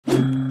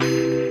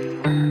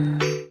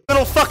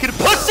little fucking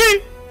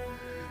pussy!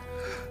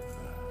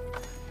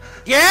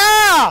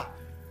 Yeah!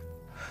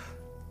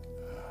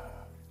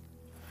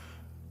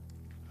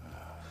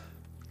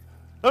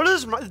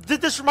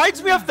 This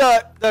reminds me of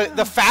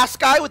the fast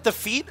guy with the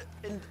feet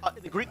in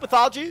the Greek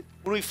mythology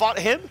when we fought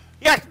him.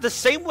 He acted the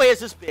same way as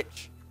this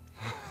bitch.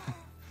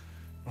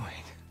 Wait.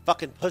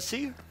 Fucking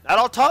pussy. I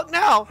don't talk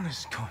now. What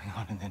is going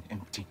on in that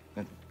empty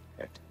little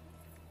head?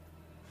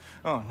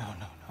 Oh, no.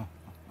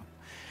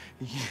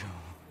 You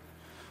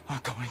are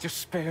going to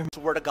spare me.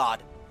 Swear to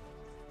God.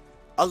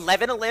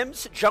 11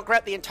 limbs,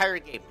 Junkrat the entire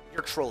game.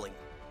 You're trolling.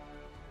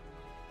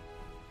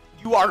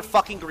 You are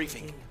fucking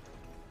griefing.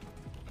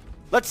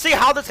 Let's see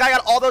how this guy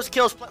got all those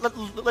kills.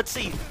 Let's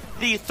see.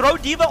 Did he throw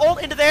D.Va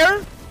ult into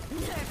there?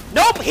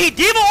 Nope, he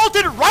D.Va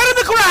ulted right on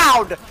the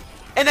ground!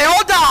 And they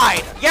all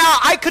died. Yeah,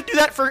 I could do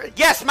that for...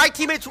 Yes, my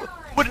teammates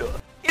would...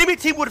 Enemy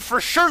team would for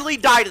surely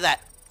die to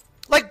that.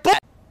 Like,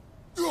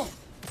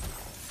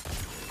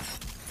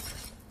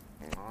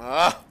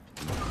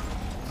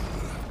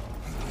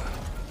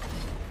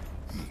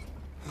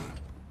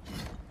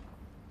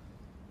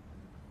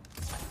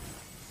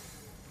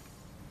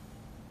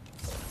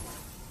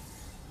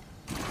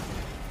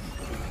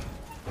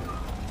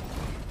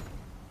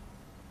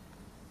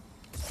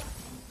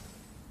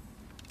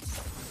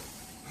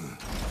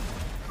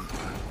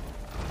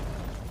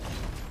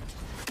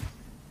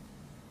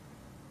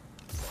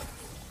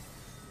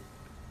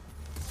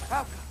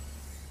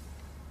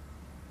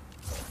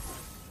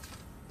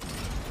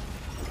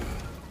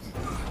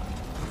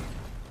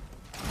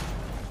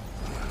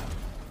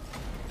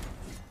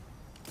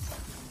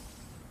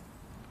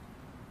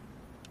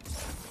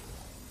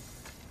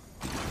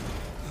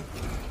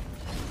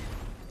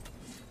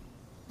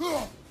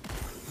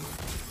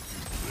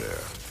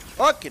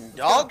 fucking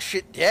dog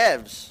shit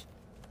devs.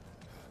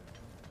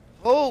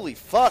 Holy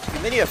fuck, and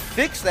then you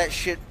fix that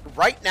shit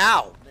right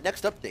now. The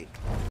next update.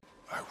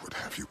 I would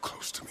have you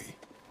close to me.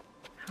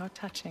 How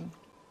touching.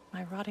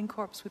 My rotting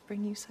corpse would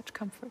bring you such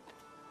comfort.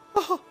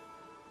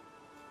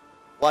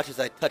 Watch as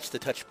I touch the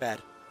touchpad.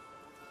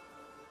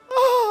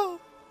 Oh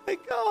my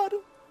God.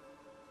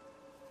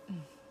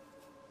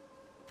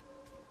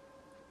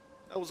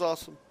 That was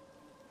awesome.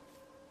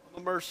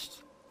 I'm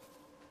immersed.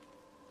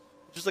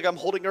 Just like I'm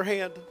holding her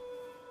hand.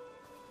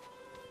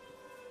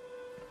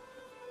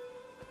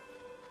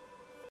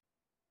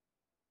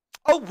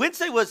 Oh,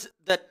 Wednesday was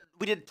that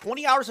we did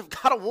 20 hours of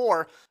God of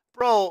War.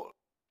 Bro,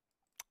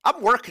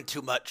 I'm working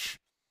too much.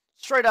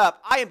 Straight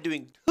up, I am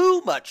doing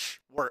too much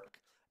work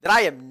that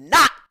I am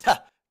not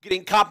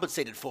getting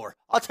compensated for.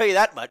 I'll tell you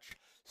that much.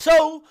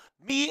 So,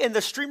 me and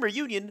the streamer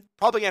union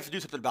probably gonna have to do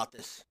something about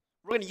this.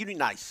 We're gonna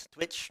unionize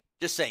Twitch.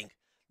 Just saying.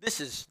 This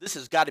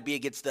has got to be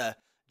against the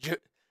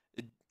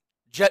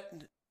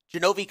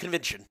Genova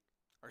Convention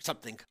or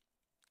something.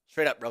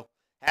 Straight up, bro.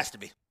 Has to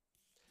be.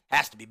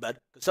 Has to be, bud.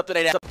 Because something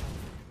ain't happening.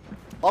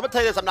 Well, I'm gonna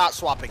tell you this, I'm not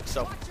swapping,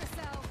 so.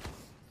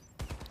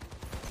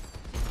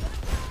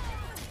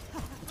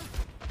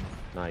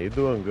 Nah, you're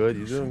doing good,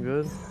 you're doing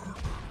good.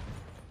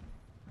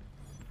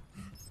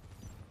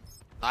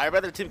 I'd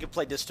rather the team can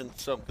play distant,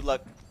 so good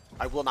luck.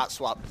 I will not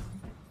swap.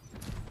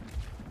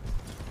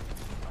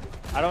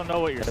 I don't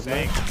know what you're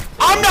saying.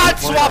 I'm not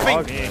swapping!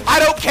 I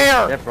don't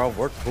care! Yeah, bro,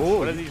 we're cool.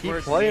 What are these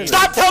words playing?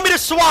 Stop telling me to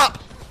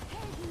swap!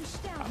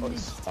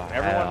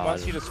 Everyone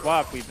wants you to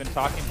swap. We've been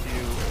talking to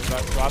you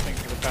about swapping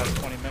for the past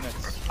 20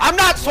 minutes. I'm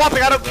not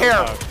swapping, I don't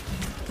care!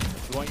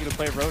 We want you to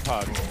play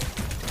Roadhog.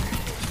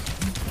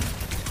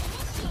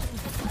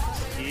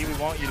 See, we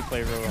want you to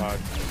play Roadhog.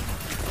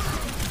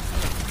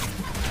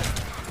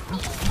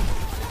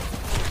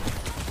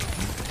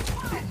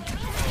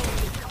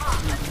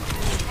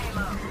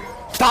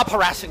 Stop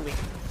harassing me.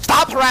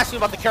 Stop harassing me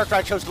about the character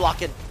I chose to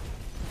lock in.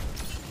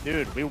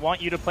 Dude, we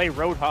want you to play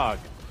Roadhog.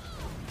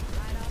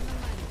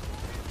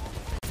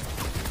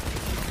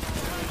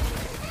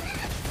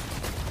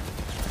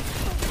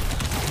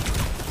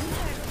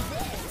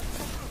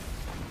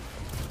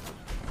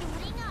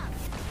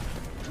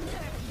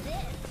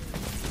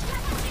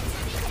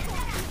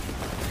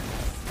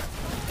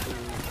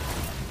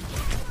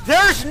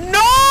 There's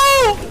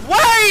no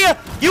way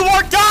you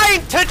are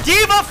dying to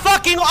D.Va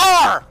fucking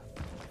R!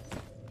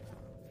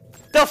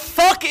 The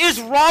fuck is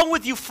wrong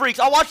with you freaks?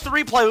 I watched the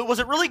replay. Was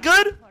it really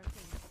good?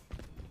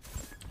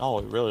 No,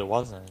 it really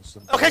wasn't.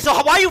 Okay, so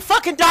why are you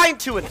fucking dying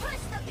to it?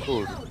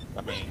 Dude,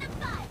 I mean...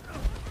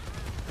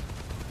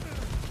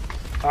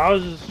 I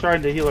was just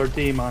trying to heal our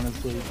team,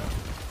 honestly.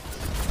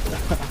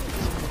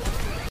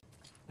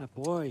 That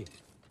boy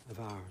of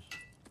ours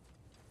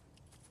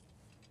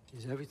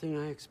is everything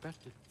I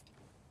expected.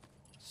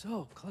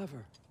 So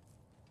clever,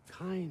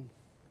 kind.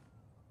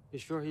 You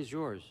sure he's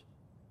yours?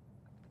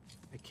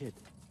 A kid.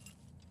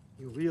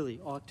 You really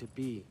ought to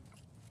be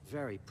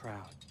very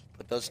proud.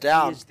 Put those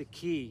down. He is the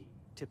key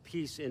to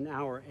peace in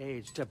our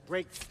age, to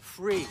break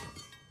free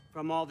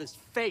from all this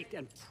fate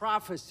and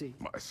prophecy.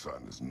 My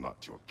son is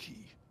not your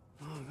key.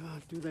 Oh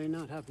God, do they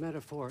not have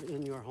metaphor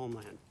in your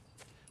homeland?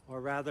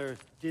 Or rather,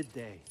 did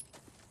they?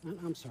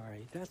 I'm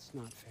sorry, that's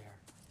not fair.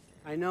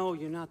 I know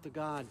you're not the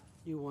god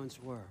you once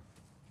were.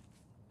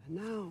 And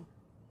now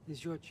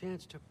is your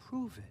chance to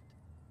prove it.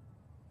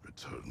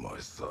 Return my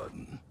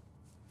son,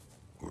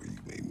 or you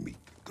may meet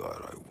the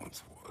god I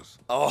once was.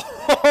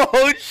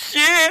 Oh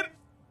shit!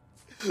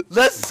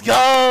 Let's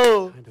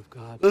go! What kind of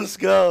god Let's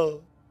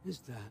go! is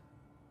that?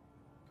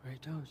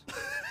 Kratos?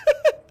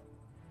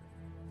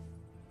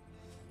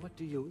 What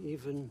do you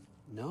even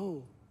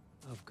know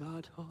of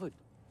godhood?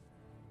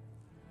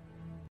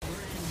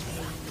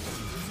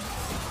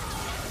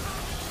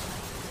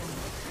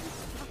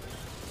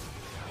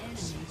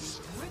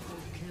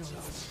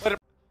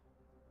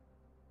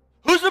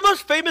 Who's the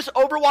most famous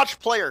Overwatch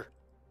player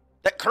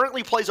that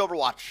currently plays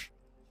Overwatch?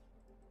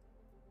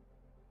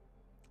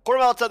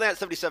 Cornwell, tell that at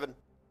 77.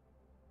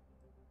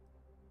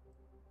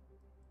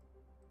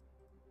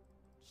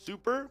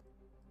 Super?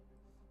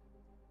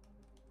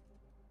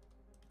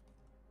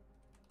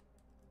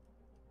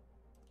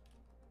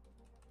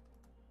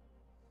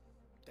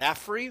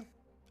 Daffrey?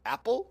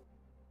 Apple?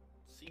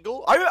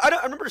 Seagull? I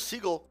remember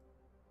Seagull.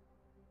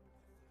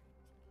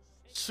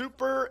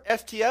 Super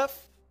FTF?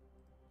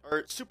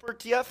 Or Super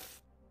TF?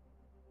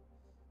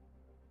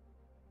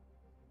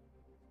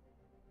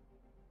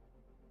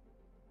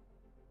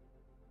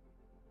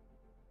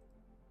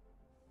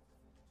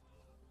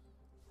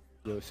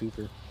 Yo,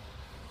 super.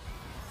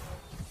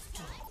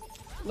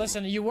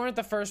 Listen, you weren't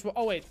the first one.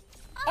 Oh, wait.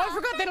 Oh, I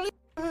forgot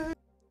that.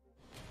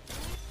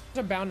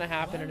 They're bound to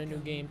happen in a new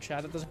game,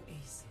 chat. That doesn't.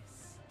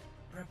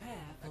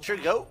 Sure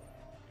to go.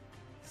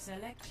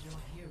 Select your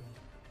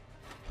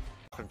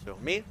hero.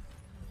 Me?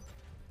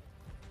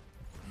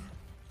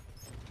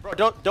 Bro,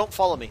 don't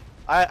follow me.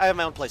 I have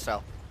my own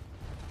playstyle.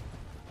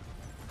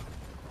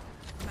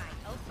 My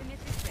ultimate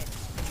is ready.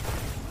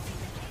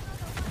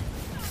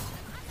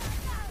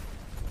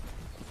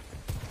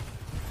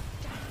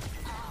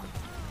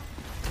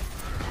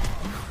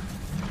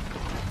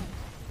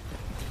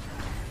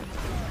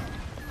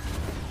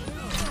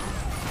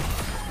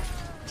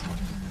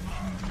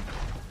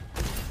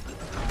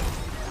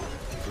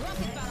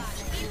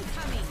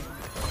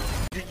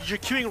 You're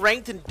queuing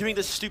ranked and doing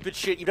this stupid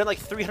shit. You've done like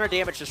 300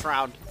 damage this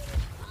round.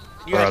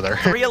 You Brother.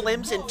 had 3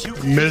 limbs and 2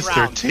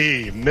 Mr.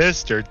 T,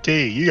 Mr.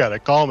 T, you gotta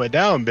calm it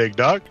down, big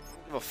dog.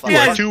 You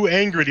are too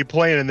angry to be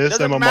playing in this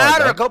Doesn't MMR.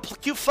 matter. Dog. Go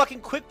queue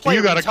fucking quick play.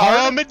 You gotta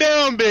calm it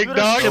down, big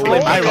dog.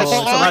 Play my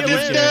role. Calm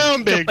it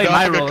down, big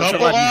dog. A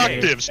couple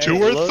octaves, 2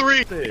 or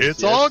 3.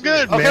 It's all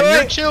good, man.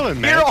 You're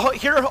chilling, man.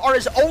 Here are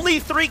his only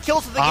 3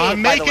 kills of the game.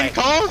 I'm making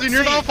calls and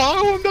you're not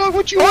following, dog.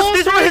 What you want?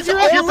 These are his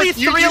only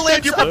 3 You said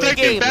limbs you're of the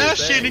protecting game.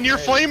 Bastion and you're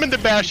flaming the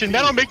Bastion.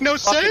 That don't make no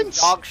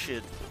sense. Dog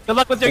shit. Good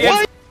luck with your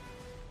game.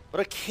 What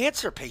a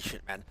cancer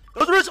patient, man.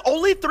 Those are his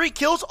only 3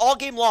 kills all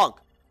game long.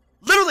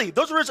 Literally,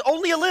 those are his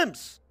only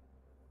limbs.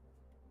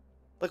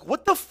 Like,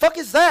 what the fuck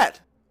is that?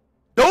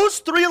 Those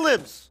 3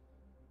 limbs.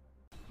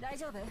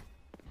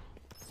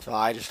 So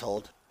I just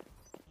hold.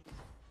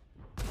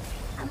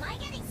 Am I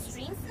getting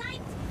stream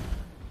sniped?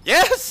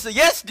 Yes,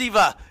 yes,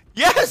 Diva.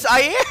 Yes,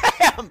 I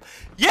am.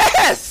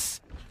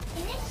 Yes.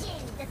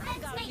 Initiating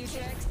defense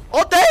matrix.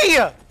 All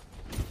day.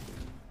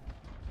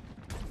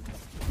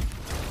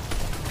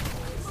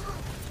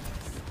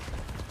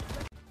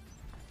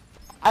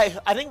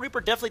 I think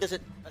Reaper definitely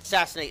doesn't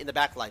assassinate in the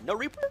back line. No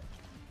Reaper?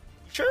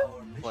 You sure?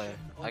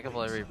 I can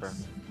play Reaper.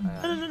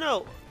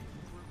 No.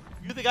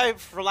 You're the guy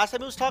from last time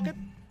who was talking?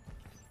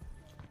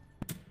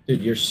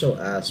 Dude, you're so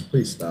ass.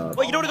 Please stop.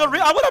 Well, you don't want to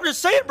go I'm just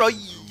saying, bro.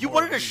 You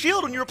wanted a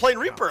shield when you were playing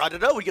Reaper. I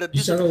don't know. We're going to do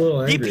You some sound a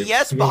little angry.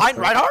 DPS behind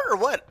Reinhardt or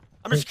what?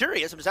 I'm just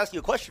curious. I'm just asking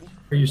you a question.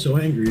 Why are you so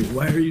angry?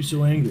 Why are you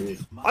so angry?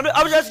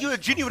 I was asking you a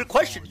genuine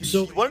question.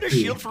 You wanted a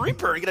shield for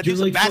Reaper. You're going to do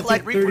some You're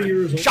like backline fucking 30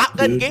 years Reaper old,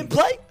 shotgun dude.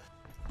 gameplay?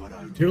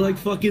 You're like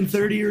fucking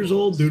 30 years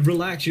old, dude.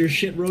 Relax. You're a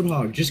shit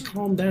roadhog. Just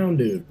calm down,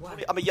 dude.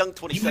 I'm a young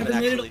 27, You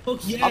haven't made it actually. a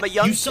book yet. I'm a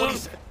young You suck.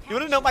 27. You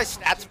want to know my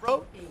stats,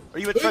 bro? Are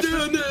you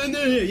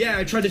interested? Yeah,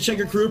 I tried to check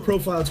your career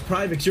profile. It's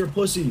private 'cause you're a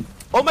pussy.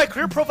 Oh, my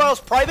career profile is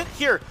private?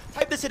 Here,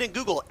 type this in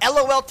Google.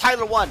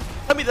 Loltyler1.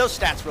 Tell me those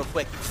stats real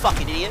quick, you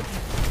fucking idiot.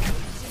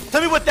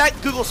 Tell me what that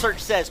Google search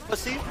says,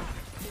 pussy.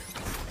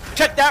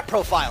 Check that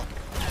profile.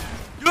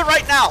 Do it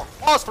right now.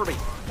 Pause for me.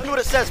 Tell me what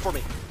it says for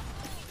me.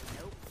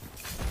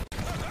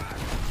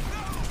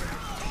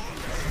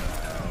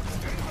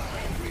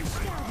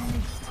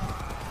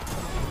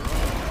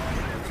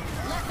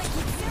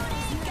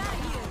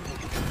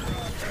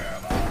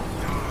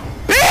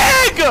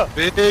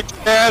 Big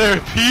scatter.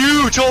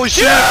 Huge. Holy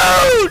shit.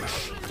 Huge!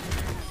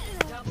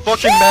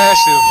 Fucking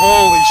massive.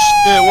 Holy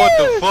shit. What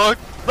the fuck?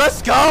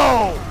 Let's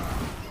go.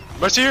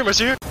 Mercy here.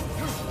 Mercy here.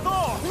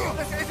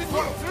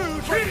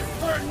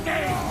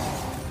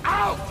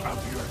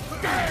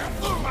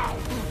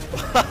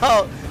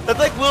 That's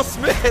like Will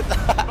Smith.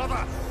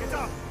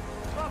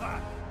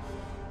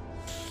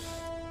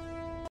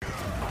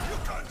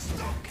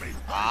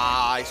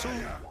 I see.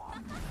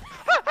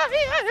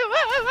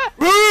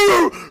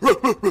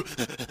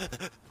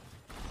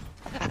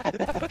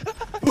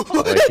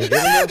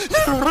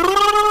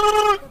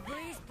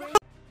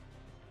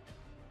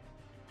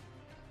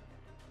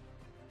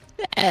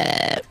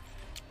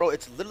 Bro,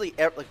 it's literally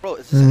like, bro,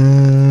 it's just,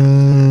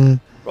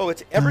 Bro,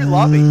 it's every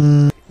lobby.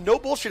 No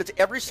bullshit, it's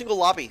every single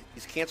lobby.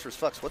 These cancerous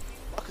fucks. What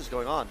the fuck is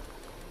going on?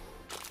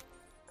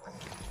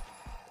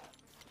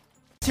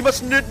 He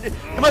must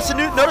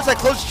have noticed I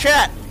closed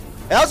chat.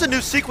 That was a new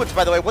sequence,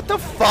 by the way. What the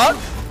fuck?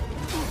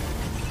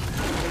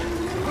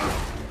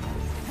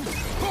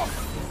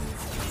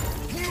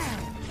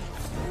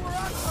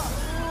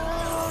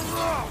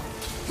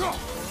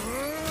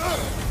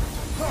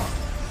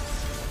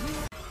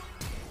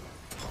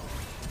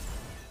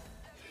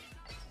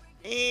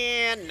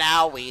 And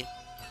now we...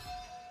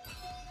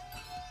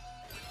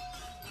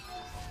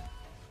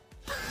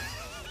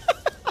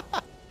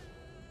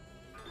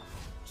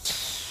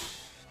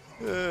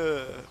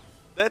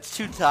 That's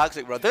too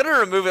toxic, bro. They're gonna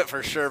remove it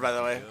for sure, by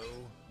the way.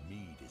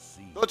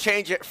 They'll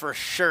change it for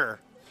sure.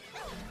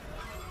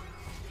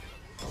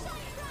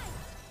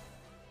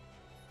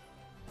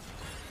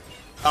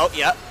 Oh,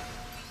 yep.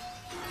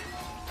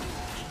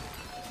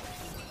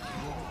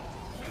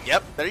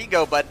 Yep, there you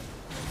go, bud.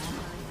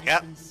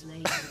 Yep.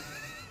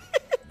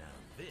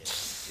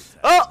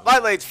 Oh, my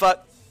lane's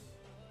fucked.